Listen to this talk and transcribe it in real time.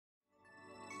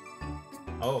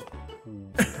Oh.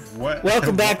 What?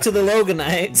 Welcome back to the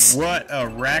Loganites. What a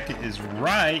racket is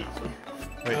right.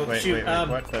 Wait, Oh, wait, shoot. wait, wait.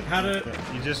 What the? How to?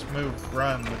 You just move,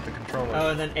 run with the controller. Oh,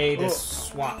 and then A to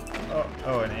swap.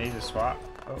 Oh, and A to swap.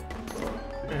 Oh.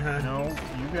 No,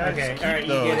 you guys. Okay, keep alright,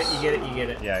 those. you get it, you get it, you get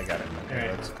it. Yeah, I got it. Okay,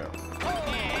 Alright. let's go.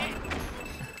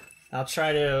 I'll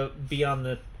try to be on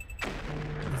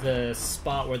the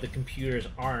spot where the computers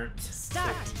aren't.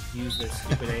 Start. Use their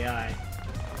stupid AI.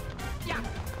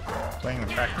 Playing the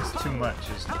practice too much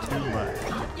is too much.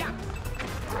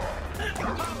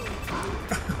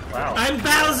 Wow. I'm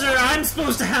Bowser! I'm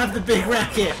supposed to have the big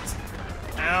racket!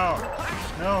 Ow!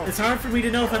 No. It's hard for me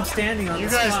to know if I'm standing on You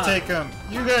the guys spot. take them.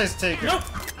 You guys take them. Nope.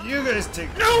 You guys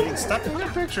take them. Nope. Stop taking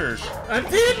pictures. I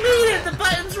didn't mean it! The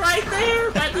button's right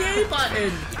there! By the A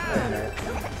button!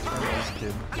 This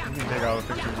kid. You can take all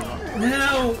the pictures you want.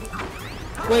 No!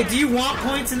 Wait, do you want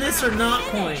points in this or not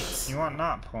points? You want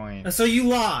not points. So you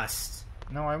lost.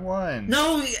 No, I won.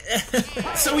 No!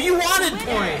 So you wanted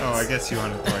points! Oh, I guess you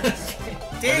wanted points.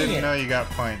 Dang I didn't it! know you got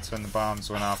points when the bombs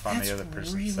went off on the other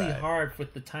person's really side. hard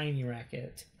with the tiny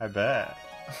racket. I bet.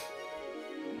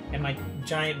 And my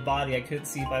giant body, I couldn't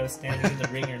see if I was standing in the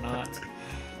ring or not.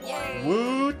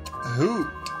 Woot hoot.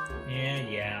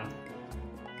 Yeah.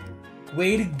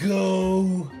 Way to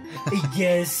go! I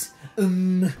guess.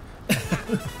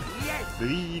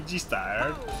 Luigi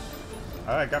style.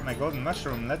 Oh, I got my golden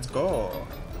mushroom. Let's go.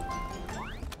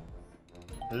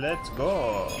 Let's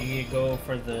go. You go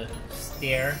for the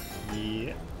stair.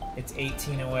 Yeah. It's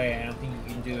 18 away. I don't think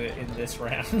you can do it in this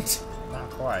round. Not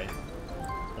quite.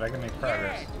 But I can make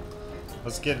progress.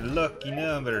 Let's get a lucky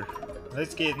number.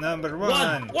 Let's get number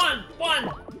one. One!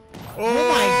 Oh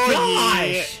my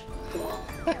gosh!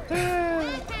 Yeah.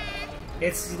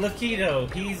 It's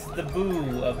Lakito. He's the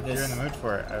boo of If this. you're in the mood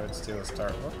for it, I would steal a star.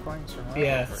 What coins for Mario?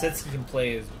 Yeah, since he can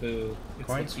play as boo. It's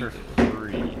Coins for Lakito.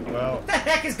 free. Well, What the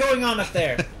heck is going on up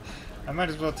there? I might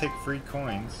as well take free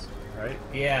coins, right?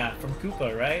 Yeah, from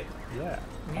Koopa, right? Yeah.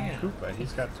 Yeah. Koopa,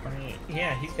 he's got 28.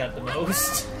 Yeah, he's got the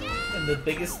most and the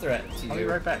biggest threat to you. I'll be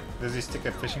right back. Does he stick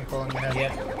a fishing pole in your head?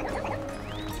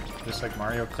 Yep, Just like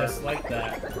Mario Kart? just like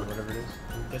that. Or whatever it is.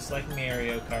 Just like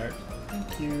Mario Kart.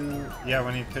 Thank you. Yeah,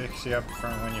 when he picks you up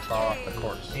from when you fall off the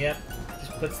course. Yep,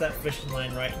 just puts that fishing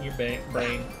line right in your brain.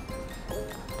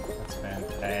 That's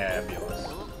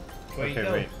fantabulous. Where you Okay,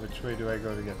 go? wait. Which way do I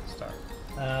go to get the star?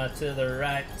 To the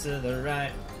right, to the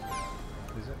right.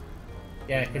 Is it?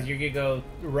 Yeah, because you're gonna go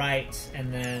right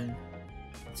and then.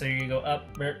 So you go up,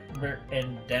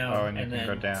 and down. Oh, and you can then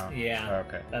go down. Yeah. Oh,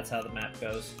 okay. That's how the map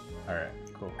goes. Alright,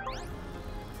 cool.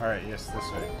 Alright, yes,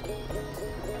 this way.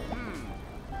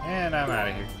 And I'm out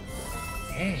of here.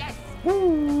 Hey.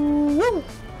 Woo!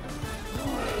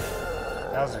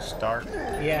 Bowser start.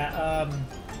 Yeah.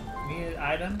 Need an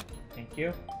item. Thank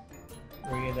you.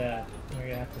 We're gonna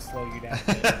have to slow you down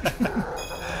a bit.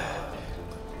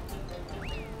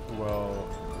 Well,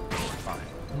 fine.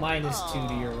 -2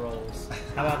 to your rolls.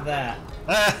 How about that?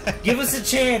 Give us a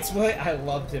chance. What? I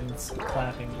loved him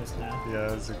clapping just now. Yeah,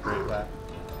 that was a great laugh.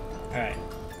 All right.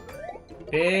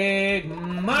 Big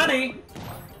money.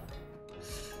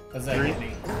 What's that give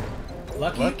me?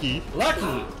 Lucky.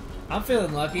 Lucky. I'm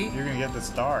feeling lucky. You're gonna get the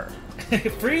star.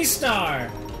 Free star.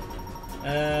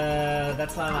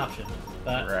 That's not an option.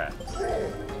 But Right.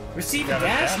 receive a Got a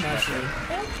dash dash mushroom.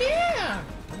 Heck yeah.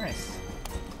 Nice.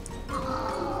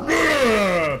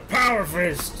 Power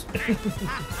fist.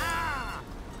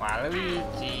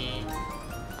 Waluigi.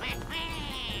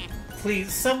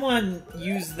 Please, someone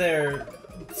use their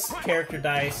character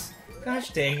dice. Gosh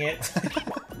dang it.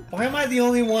 Why am I the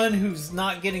only one who's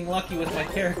not getting lucky with my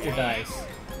character dice?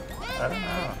 I don't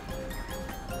know.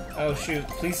 Oh shoot,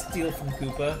 please steal from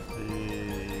Koopa.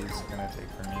 He's gonna take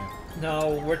from you.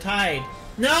 No, we're tied.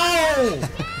 No!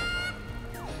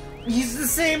 He's the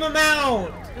same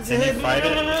amount! Can you fight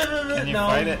it? Can you no,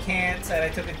 fight you it? can't. I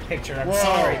took a picture. I'm Whoa.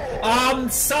 sorry. I'm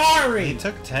sorry! He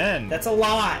took 10. That's a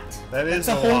lot. That is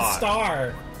That's a a whole lot.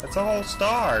 star. That's a whole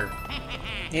star.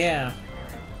 Yeah.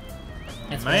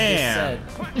 That's Man.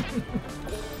 what I just said.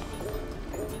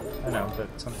 I know, but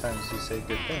sometimes you say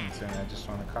good things, and I just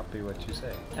want to copy what you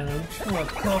say. And I'm just gonna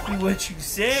copy what you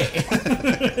say.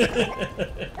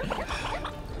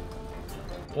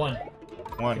 One.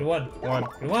 One. Good one. One.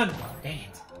 Good one. Dang it.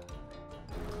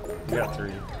 You got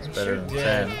 3. It's You better sure than did.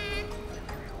 10.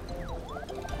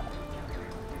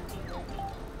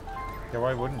 Yeah,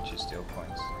 why wouldn't you steal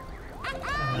coins?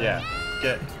 Yeah,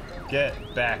 get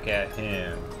back at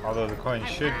him. Although the coin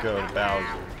should go to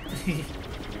Bowser.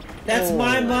 That's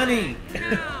my money.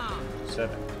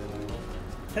 7.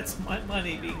 That's my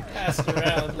money being passed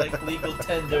around like legal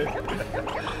tender.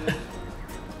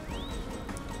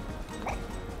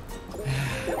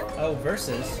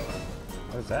 versus.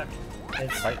 What does that mean?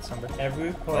 It's Fight somebody?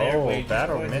 every player wages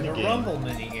battle points in a minigame. rumble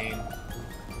minigame.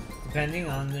 Depending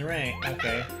on the rank.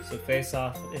 Okay, so face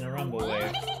off in a rumble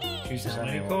wave. Choose how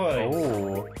many coins.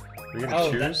 Oh, we're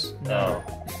gonna choose? No.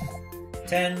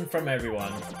 10 from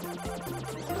everyone.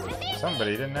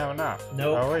 Somebody didn't have enough.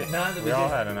 Nope, Oh wait, not that we we all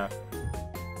did. had enough.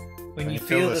 When you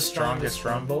feel the strongest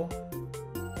rumble.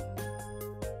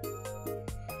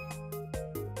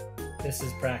 This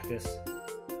is practice.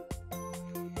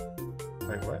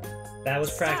 Wait, what? That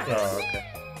was practice. Oh, okay.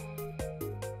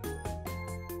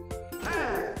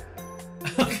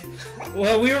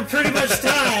 Well, we were pretty much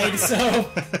tied, so...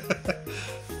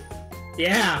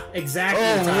 Yeah, exactly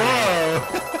tied.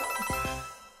 Whoa!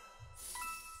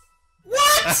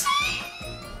 What?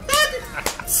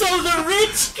 So the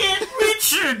rich get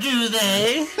richer, do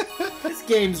they? This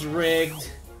game's rigged.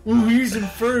 Well, he's in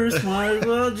first, might as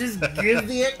well just give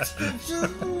the extra to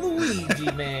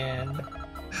Luigi, man.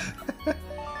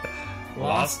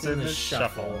 Lost in the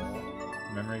shuffle.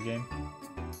 Memory game?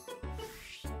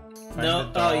 No, Find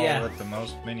the doll yeah. with the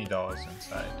most mini dolls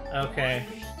inside. Okay.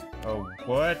 Oh,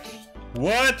 what?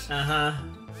 What? Uh-huh.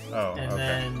 Oh, And okay.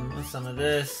 then some of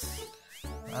this.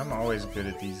 I'm always good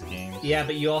at these games. Yeah,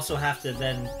 but you also have to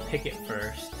then pick it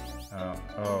first.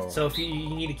 Oh. So if you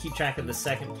need to keep track of the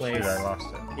second place. Shoot, I lost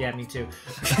it. Yeah, me too.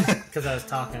 Because I was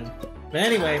talking. But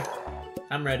anyway,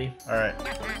 I'm ready. Alright.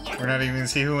 We're not even gonna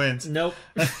see who wins. Nope.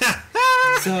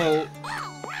 So,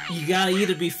 you gotta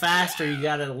either be fast or you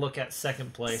gotta look at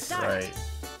second place. Right.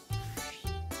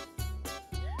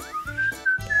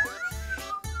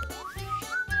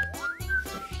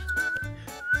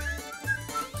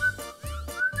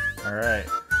 Alright.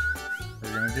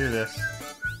 We're gonna do this.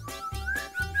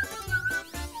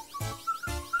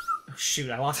 Oh, shoot,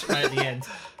 I lost it right at the end.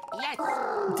 Yes.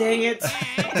 Dang it.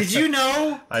 Did you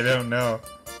know? I don't know.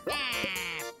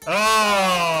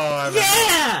 Oh!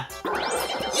 Yeah!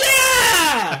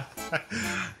 Yeah!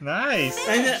 Nice!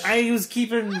 And I was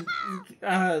keeping...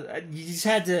 you just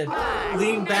had to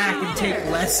lean back and take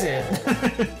less in.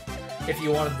 If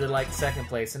you wanted to, like, second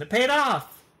place. And it paid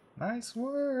off! Nice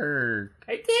work!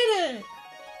 I did it!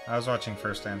 I was watching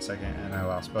first and second, and I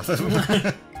lost both of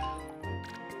them.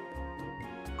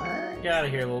 Get out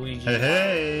of here, Luigi. Hey,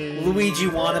 hey! Luigi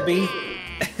wannabe.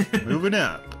 Moving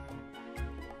up.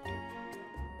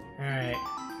 Alright.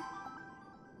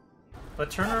 What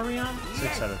turn are we on?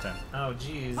 6 out of 10. Oh,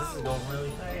 geez, this is going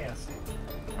really fast.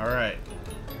 Alright.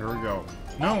 Here we go.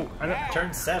 No! I don't...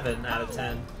 Turn 7 out of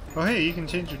 10. Oh, hey, you can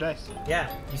change your dice. Yeah,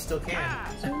 you still can.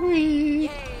 Sweet!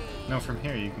 No, from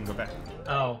here you can go back.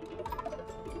 Oh,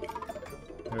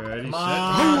 Ready, Come set,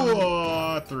 on.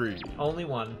 oh, 3. only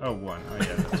one. Oh, 1. Oh,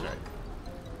 yeah, that's right.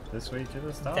 This way to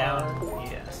the star. Down,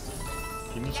 yes.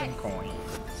 Give me some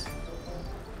coins.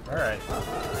 Alright.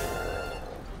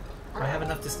 Do I have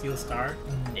enough to steal a star?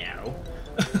 No.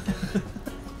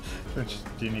 Do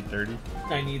you need 30?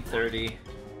 I need 30.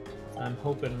 I'm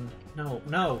hoping... No.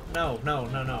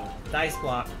 Dice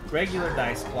block. Regular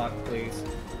dice block, please.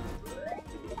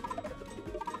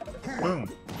 Boom.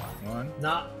 1.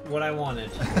 Not what I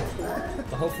wanted.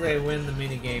 But hopefully I win the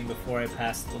minigame before I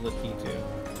pass the Lakitu.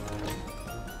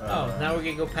 Oh, now we're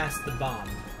gonna go past the bomb.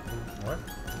 What?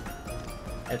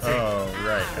 That's it. Oh,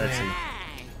 right. That's Yeah. it.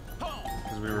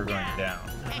 Because we were going down.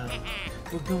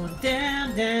 We're going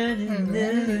down,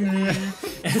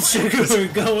 and sugar, we're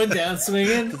going down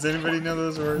swinging. Does anybody know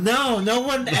those words? No, no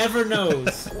one ever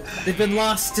knows. They've been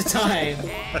lost to time.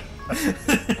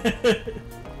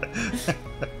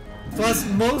 Plus,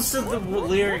 most of the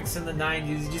lyrics in the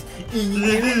 90s just...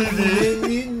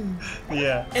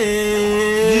 Yeah.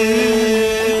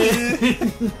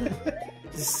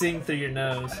 Just sing through your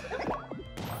nose.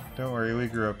 Don't worry, we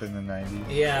grew up in the 90s.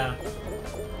 Yeah.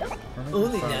 We're making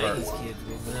Only fun of our- 90s kids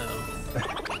will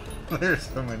know. There's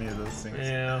so many of those things.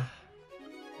 Yeah.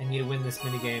 I need to win this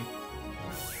minigame.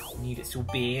 Need it so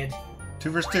bad.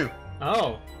 2 versus 2.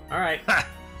 Oh, alright.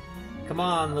 Come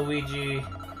on, Luigi.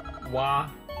 Wah.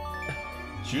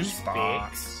 Juice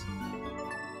box.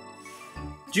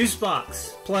 Juice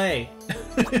box. Play.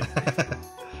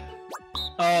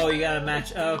 Oh, you gotta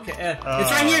match. Okay. It's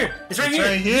right here! It's right here!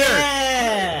 Right here!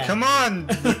 Yeah! Come on,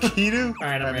 Lakitu!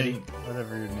 Alright, I'm ready.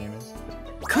 Whatever your name is.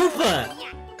 Koopa!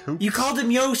 Coop. You called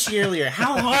him Yoshi earlier.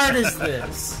 How hard is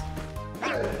this?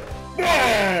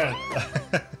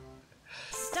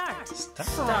 Start.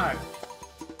 Start.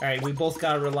 Alright, we both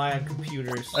gotta rely on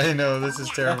computers. I know, this is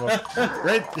terrible.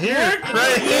 Right here!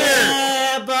 Right here!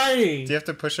 Yeah, buddy! Do you have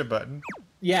to push a button?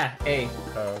 Yeah, A.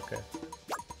 Oh, okay.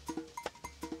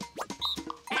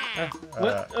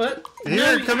 What?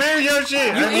 Here, No, come here, Yoshi!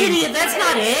 you idiot! That's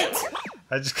not it!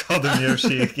 I just called him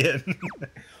Yoshi again.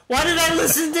 Why did I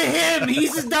listen to him?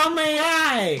 He's a dumb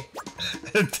AI.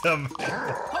 Dumb.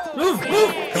 Move.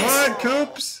 Come on,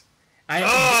 Coops.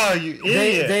 Oh, you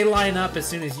idiot. They line up as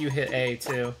soon as you hit A,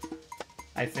 too.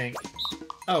 I think.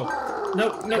 Oh.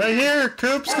 No. Right here,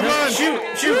 Coops, come on. Shoot.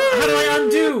 How do I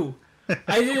undo?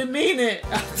 I didn't mean it.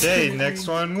 Okay, next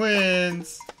one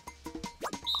wins.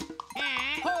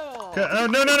 Oh,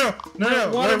 no.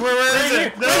 Where is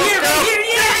it? No, right here,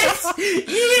 yes!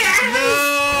 Yes!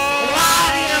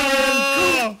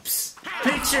 No! Coops!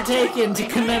 Picture taken to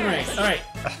commemorate. Alright,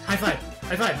 high five.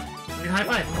 High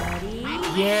five.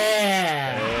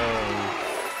 Yeah!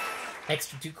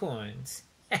 Extra 2 coins.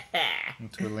 I'm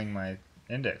twiddling my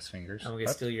index fingers. I'm gonna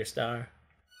steal your star.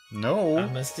 No. I'm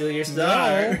gonna steal your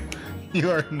star. No. You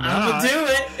are not. I'm gonna do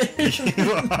it.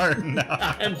 You are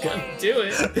not. I'm gonna do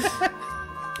it.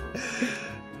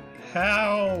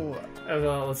 How?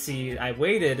 Well, let's see. I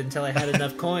waited until I had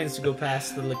enough coins to go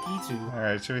past the Lakitu.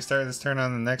 Alright, should we start this turn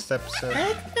on the next episode?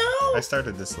 Heck no! I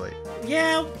started this late.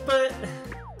 Yeah, but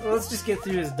let's just get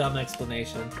through his dumb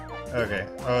explanation. Okay.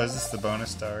 Oh, is this the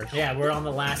bonus stars? Yeah, we're on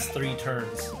the last 3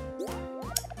 turns.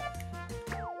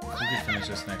 We can finish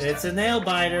this next It's time. a nail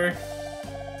biter.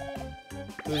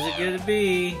 Who's it gonna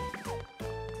be?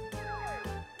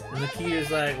 And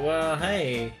Lakitu's like, well,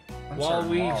 hey,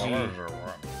 Waluigi.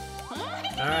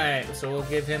 Alright, so we'll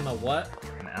give him a what?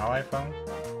 An ally phone?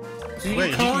 So you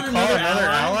Wait, can call he can call another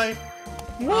ally?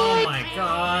 Oh my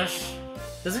gosh.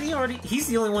 Doesn't he already? He's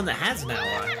the only one that has an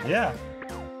ally. Yeah.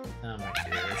 Oh my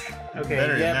gosh. Okay,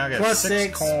 Better yep, now get plus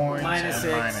 6 coins minus and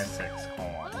 6. minus 6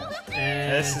 coins.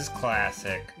 And, This is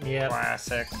classic. Yep.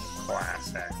 Classic.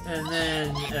 And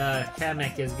then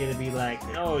Kamek is gonna be like,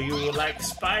 oh, you like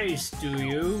spice, do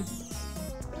you?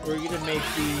 We're gonna make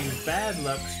these bad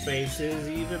luck spaces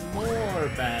even more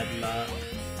bad luck.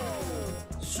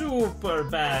 Super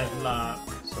bad luck.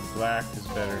 So black is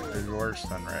better or worse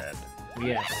than red.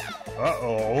 Yes.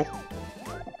 Uh-oh.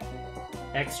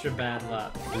 Extra bad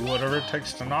luck. Do whatever it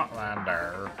takes to not land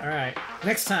there. Alright,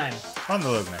 next time. On the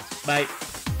Loganites. Bye.